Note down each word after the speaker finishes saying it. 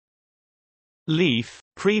Leaf,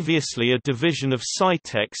 previously a division of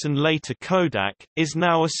Cytex and later Kodak, is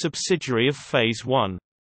now a subsidiary of Phase One.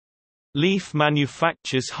 Leaf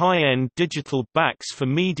manufactures high-end digital backs for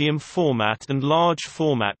medium format and large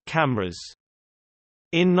format cameras.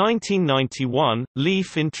 In 1991,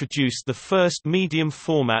 Leaf introduced the first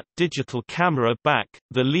medium-format digital camera back,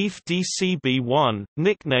 the Leaf DCB-1,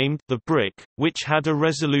 nicknamed the Brick, which had a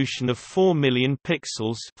resolution of 4 million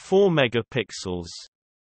pixels, 4 megapixels.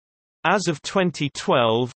 As of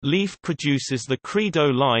 2012, Leaf produces the Credo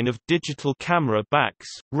line of digital camera backs,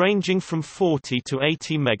 ranging from 40 to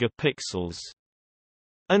 80 megapixels.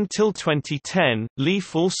 Until 2010,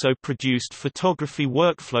 Leaf also produced photography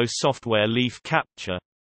workflow software Leaf Capture.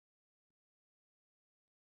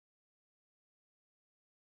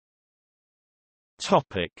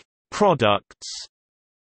 Topic: Products.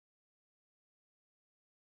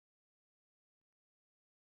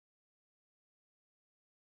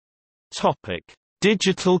 Topic: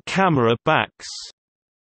 Digital camera backs.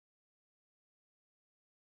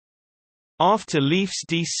 After Leaf's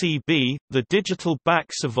DCB, the digital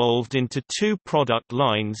backs evolved into two product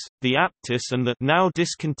lines, the Aptus and the now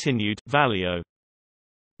discontinued Valio.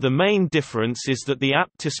 The main difference is that the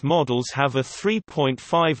Aptus models have a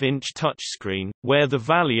 3.5-inch touchscreen, where the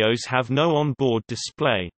Valios have no onboard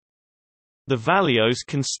display. The Valios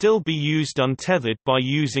can still be used untethered by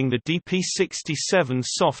using the DP67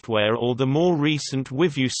 software or the more recent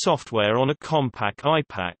WiView software on a compact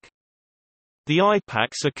iPack. The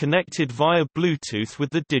iPacks are connected via Bluetooth with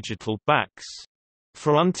the digital backs.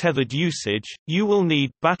 For untethered usage, you will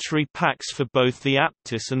need battery packs for both the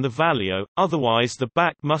Aptus and the Valio, otherwise the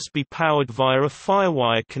back must be powered via a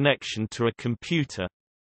FireWire connection to a computer.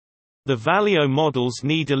 The Valio models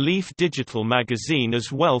need a Leaf digital magazine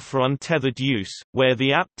as well for untethered use, where the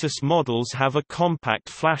Aptus models have a compact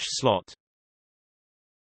flash slot.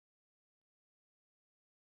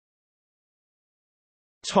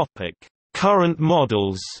 Current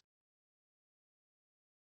models.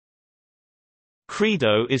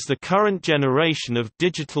 Credo is the current generation of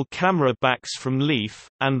digital camera backs from Leaf,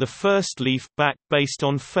 and the first Leaf back based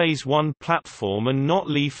on Phase One platform and not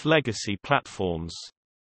Leaf legacy platforms.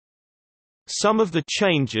 Some of the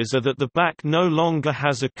changes are that the back no longer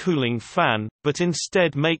has a cooling fan, but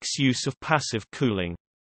instead makes use of passive cooling.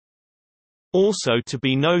 Also to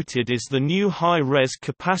be noted is the new high-res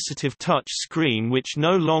capacitive touch screen which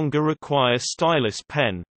no longer requires stylus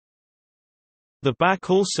pen. The back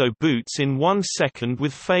also boots in 1 second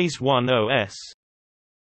with Phase One OS.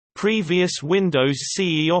 Previous Windows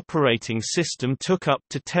CE operating system took up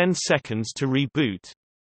to 10 seconds to reboot.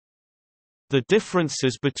 The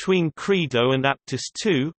differences between Credo and Aptus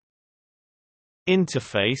II.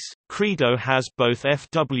 Interface: Credo has both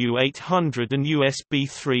FW800 and USB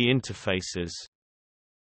 3 interfaces.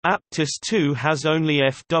 Aptus II has only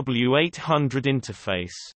FW800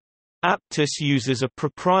 interface. Aptus uses a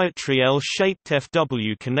proprietary L-shaped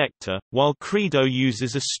FW connector, while Credo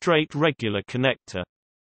uses a straight regular connector.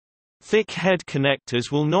 Thick head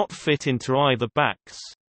connectors will not fit into either backs.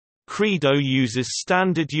 Credo uses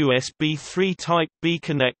standard USB 3 Type B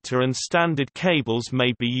connector and standard cables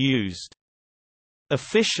may be used.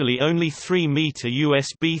 Officially only 3-meter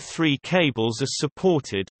USB 3 cables are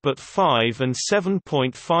supported, but 5 and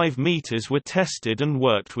 7.5 meters were tested and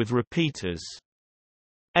worked with repeaters.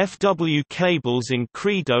 FW cables in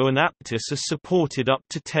Credo and Aptus are supported up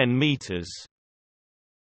to 10 meters.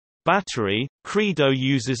 Battery: Credo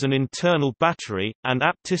uses an internal battery, and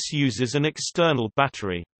Aptus uses an external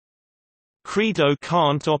battery. Credo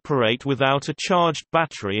can't operate without a charged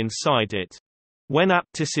battery inside it. When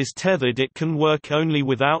Aptus is tethered it can work only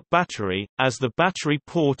without battery, as the battery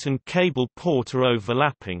port and cable port are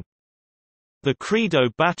overlapping. The Credo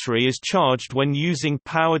battery is charged when using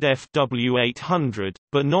powered FW800,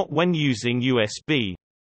 but not when using USB.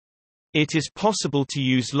 It is possible to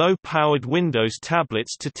use low-powered Windows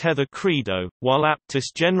tablets to tether Credo, while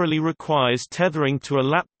Aptus generally requires tethering to a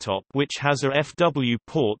laptop which has a FW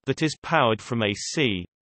port that is powered from AC.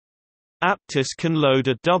 Aptus can load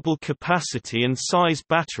a double capacity and size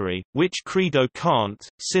battery, which Credo can't,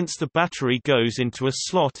 since the battery goes into a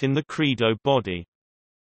slot in the Credo body.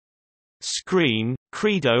 Screen: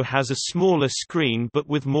 Credo has a smaller screen but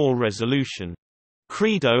with more resolution.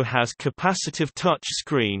 Credo has capacitive touch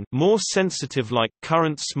screen, more sensitive like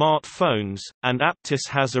current smartphones, and Aptus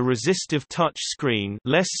has a resistive touch screen,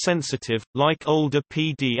 less sensitive, like older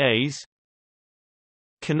PDAs.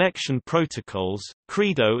 Connection protocols: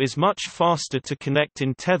 Credo is much faster to connect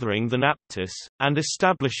in tethering than Aptus, and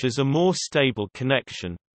establishes a more stable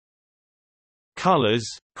connection. Colors: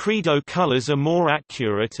 Credo colors are more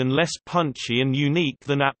accurate and less punchy and unique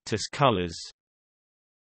than Aptus colors.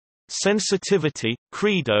 Sensitivity –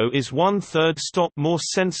 Credo is 1/3 stop more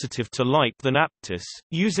sensitive to light than Aptus,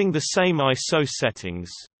 using the same ISO settings.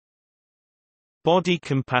 Body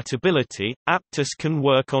compatibility – Aptus can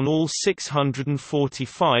work on all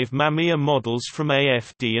 645 Mamiya models from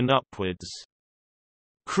AFD and upwards.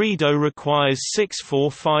 Credo requires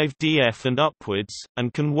 645DF and upwards,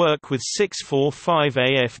 and can work with 645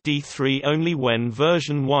 AFD3 only when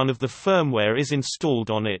version 1 of the firmware is installed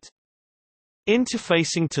on it.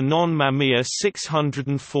 Interfacing to non-Mamiya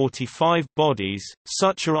 645 bodies,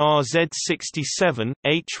 such as RZ67,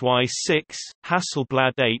 HY6,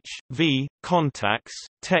 Hasselblad H.V, Contax,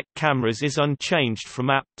 Tech cameras is unchanged from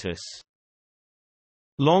Aptus.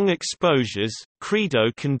 Long exposures –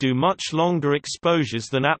 Credo can do much longer exposures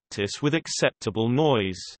than Aptus with acceptable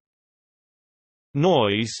noise.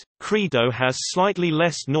 Noise – Credo has slightly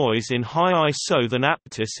less noise in high ISO than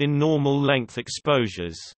Aptus in normal length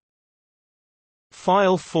exposures.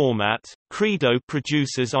 File format – Credo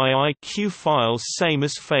produces IIQ files same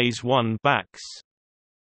as Phase 1 backs.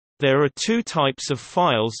 There are two types of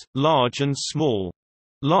files, large and small.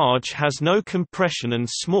 Large has no compression and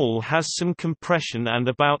small has some compression and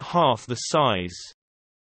about half the size.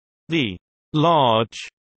 The large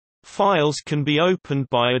files can be opened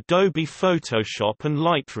by Adobe Photoshop and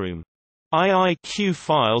Lightroom. IIQ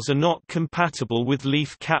files are not compatible with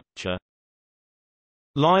Leaf capture.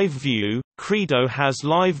 Live View – Credo has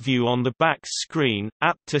Live View on the back screen,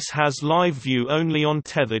 Aptus has Live View only on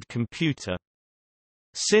tethered computer.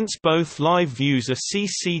 Since both live views are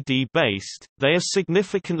CCD-based, they are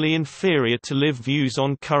significantly inferior to live views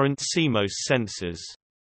on current CMOS sensors.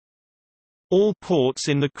 All ports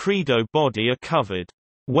in the Credo body are covered,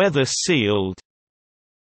 weather-sealed.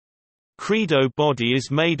 Credo body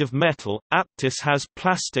is made of metal, Aptus has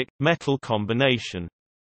plastic-metal combination.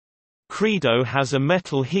 Credo has a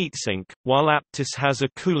metal heatsink, while Aptus has a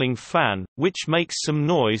cooling fan, which makes some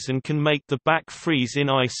noise and can make the back freeze in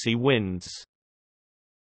icy winds.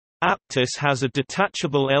 Aptus has a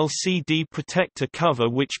detachable LCD protector cover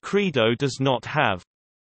which Credo does not have.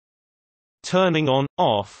 Turning on,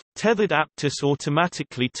 off, tethered Aptus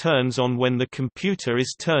automatically turns on when the computer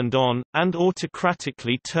is turned on, and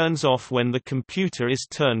autocratically turns off when the computer is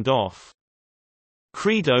turned off.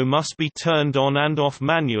 Credo must be turned on and off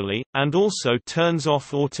manually, and also turns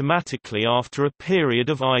off automatically after a period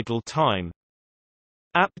of idle time.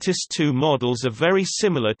 Aptus 2 models are very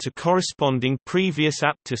similar to corresponding previous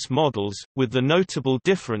Aptus models, with the notable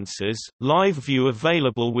differences: Live View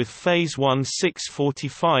available with Phase 1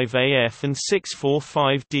 645 AF and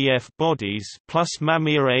 645 DF bodies plus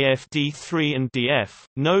Mamiya AFD3 and DF,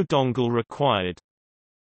 no dongle required.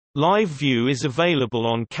 Live View is available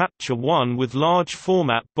on Capture 1 with large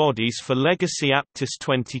format bodies for legacy Aptus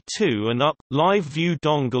 22 and up. Live View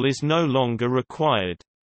dongle is no longer required.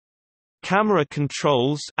 Camera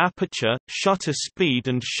controls aperture, shutter speed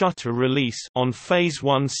and shutter release on Phase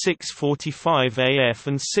 1 645 AF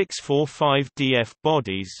and 645 DF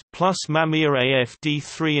bodies plus Mamiya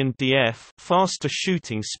AFD3 and DF, faster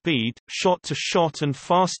shooting speed, shot-to-shot and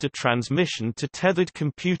faster transmission to tethered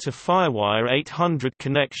computer. Firewire 800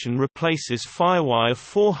 connection replaces Firewire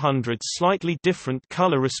 400. Slightly different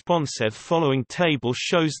color responsive following table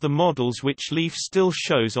shows the models which Leaf still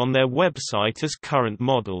shows on their website as current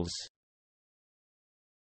models.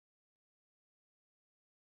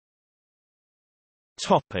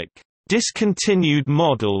 Topic: Discontinued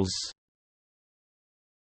models.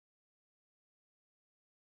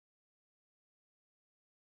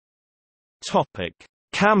 Topic: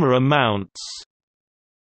 Camera mounts.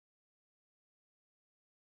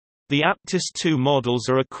 The Aptus 2 models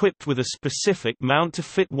are equipped with a specific mount to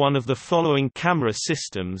fit one of the following camera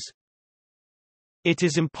systems. It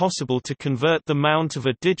is impossible to convert the mount of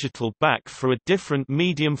a digital back for a different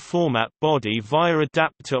medium format body via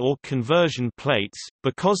adapter or conversion plates,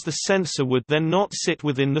 because the sensor would then not sit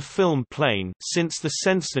within the film plane, since the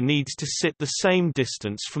sensor needs to sit the same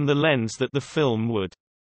distance from the lens that the film would.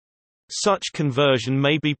 Such conversion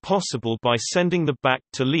may be possible by sending the back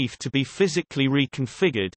to Leaf to be physically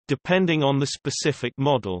reconfigured, depending on the specific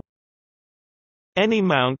model. Any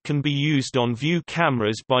mount can be used on view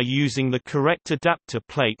cameras by using the correct adapter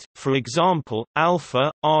plate, for example,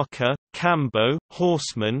 Alpha, Arca, Cambo,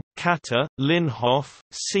 Horseman, Kata, Linhof,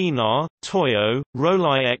 Sinar, Toyo,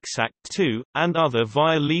 Rolei Exact 2, and other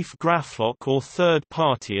via Leaf Graflock or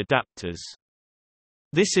third-party adapters.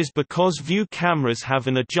 This is because view cameras have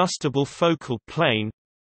an adjustable focal plane.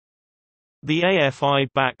 The AFI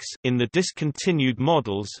backs in the discontinued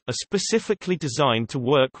models are specifically designed to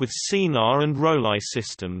work with Sinar and Rolei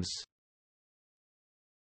systems.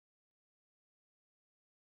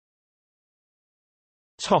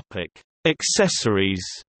 Topic: Accessories.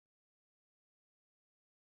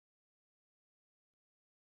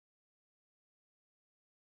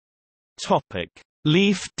 Topic: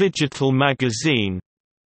 Leaf Digital Magazine.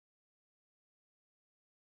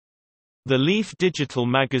 The Leaf Digital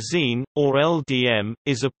Magazine, or LDM,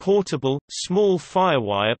 is a portable, small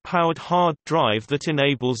firewire-powered hard drive that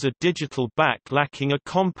enables a digital back lacking a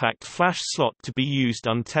compact flash slot to be used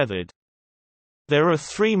untethered. There are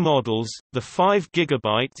three models, the 5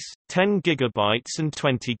 GB, 10 GB and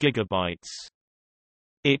 20 GB.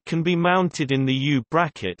 It can be mounted in the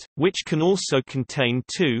U-bracket, which can also contain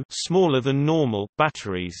two smaller than normal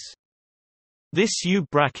batteries. This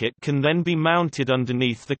U-bracket can then be mounted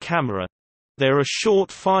underneath the camera. There are short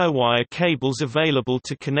firewire cables available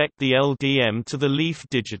to connect the LDM to the Leaf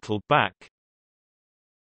digital back.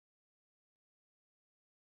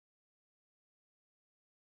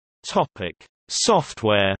 Topic: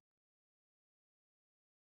 Software.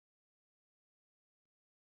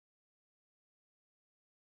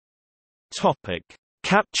 Topic: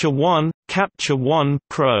 Capture One, Capture One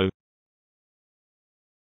Pro.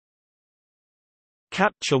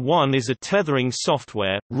 Capture One is a tethering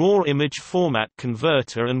software, raw image format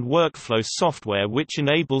converter and workflow software which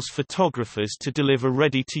enables photographers to deliver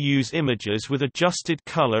ready-to-use images with adjusted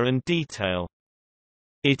color and detail.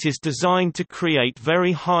 It is designed to create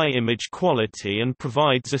very high image quality and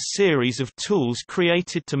provides a series of tools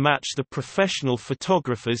created to match the professional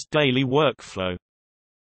photographer's daily workflow.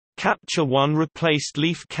 Capture One replaced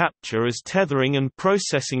Leaf Capture as tethering and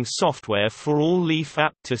processing software for all Leaf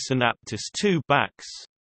Aptus and Aptus II backs.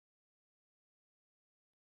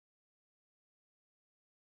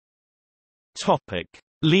 Topic: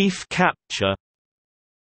 Leaf Capture.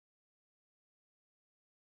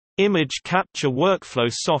 Image capture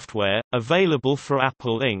workflow software, available for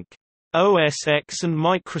Apple Inc. OS X and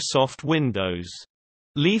Microsoft Windows.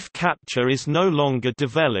 Leaf Capture is no longer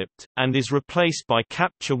developed, and is replaced by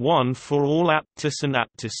Capture One for all Aptus and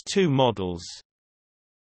Aptus II models.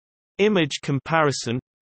 Image comparison,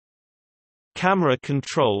 camera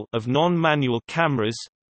control of non-manual cameras,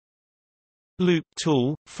 loop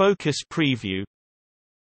tool, focus preview,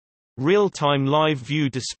 real-time live view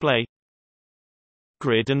display,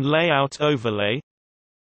 grid and layout overlay,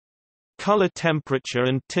 color temperature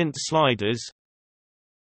and tint sliders,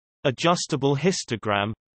 adjustable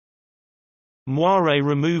histogram, moire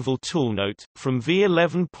removal toolnote, from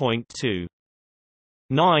v11.2.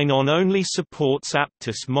 9 on only supports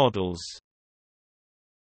Aptus models.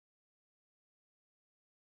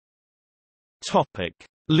 Topic: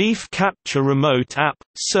 Leaf Capture Remote App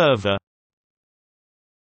Server.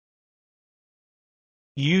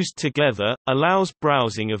 Used together, allows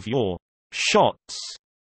browsing of your shots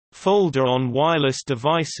folder on wireless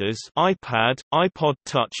devices, iPad, iPod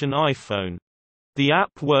Touch and iPhone. The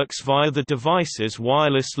app works via the device's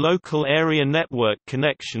wireless local area network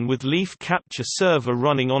connection with Leaf Capture server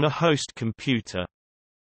running on a host computer.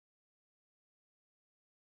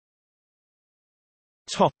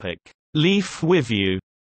 Topic: Leaf WiView.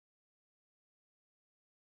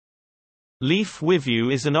 Leaf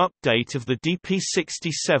WiView is an update of the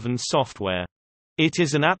DP67 software. It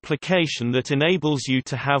is an application that enables you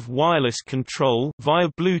to have wireless control via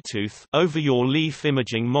Bluetooth over your Leaf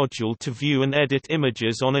imaging module to view and edit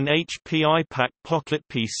images on an HP iPac Pocket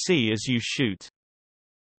PC as you shoot.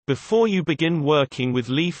 Before you begin working with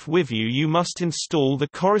Leaf WiView, you must install the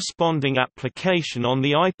corresponding application on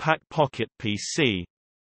the iPac Pocket PC.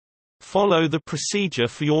 Follow the procedure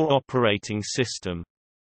for your operating system.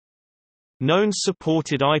 Known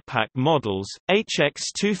supported iPac models: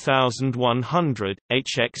 HX2100,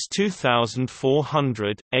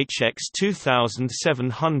 HX2400,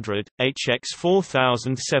 HX2700,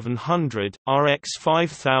 HX4700,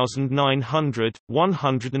 RX5900,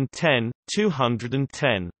 110,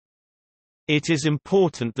 210. It is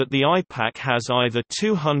important that the iPac has either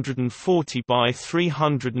 240 by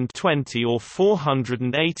 320 or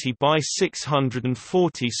 480 by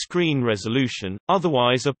 640 screen resolution,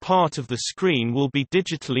 otherwise a part of the screen will be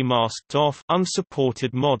digitally masked off.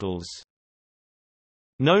 Unsupported models.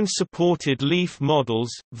 Known supported Leaf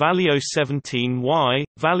models: Valio 17Y,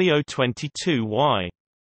 Valio 22Y.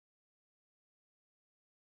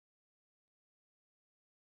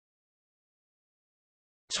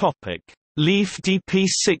 Topic: Leaf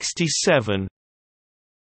DP67.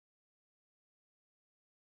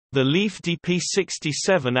 The Leaf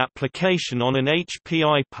DP67 application on an HP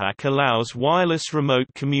iPac allows wireless remote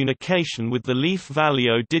communication with the Leaf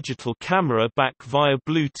Valio digital camera back via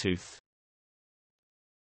Bluetooth.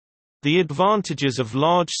 The advantages of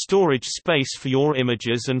large storage space for your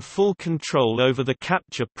images and full control over the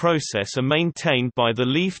capture process are maintained by the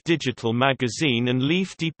Leaf Digital Magazine and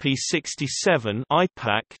Leaf DP67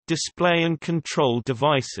 iPack display and control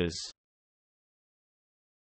devices.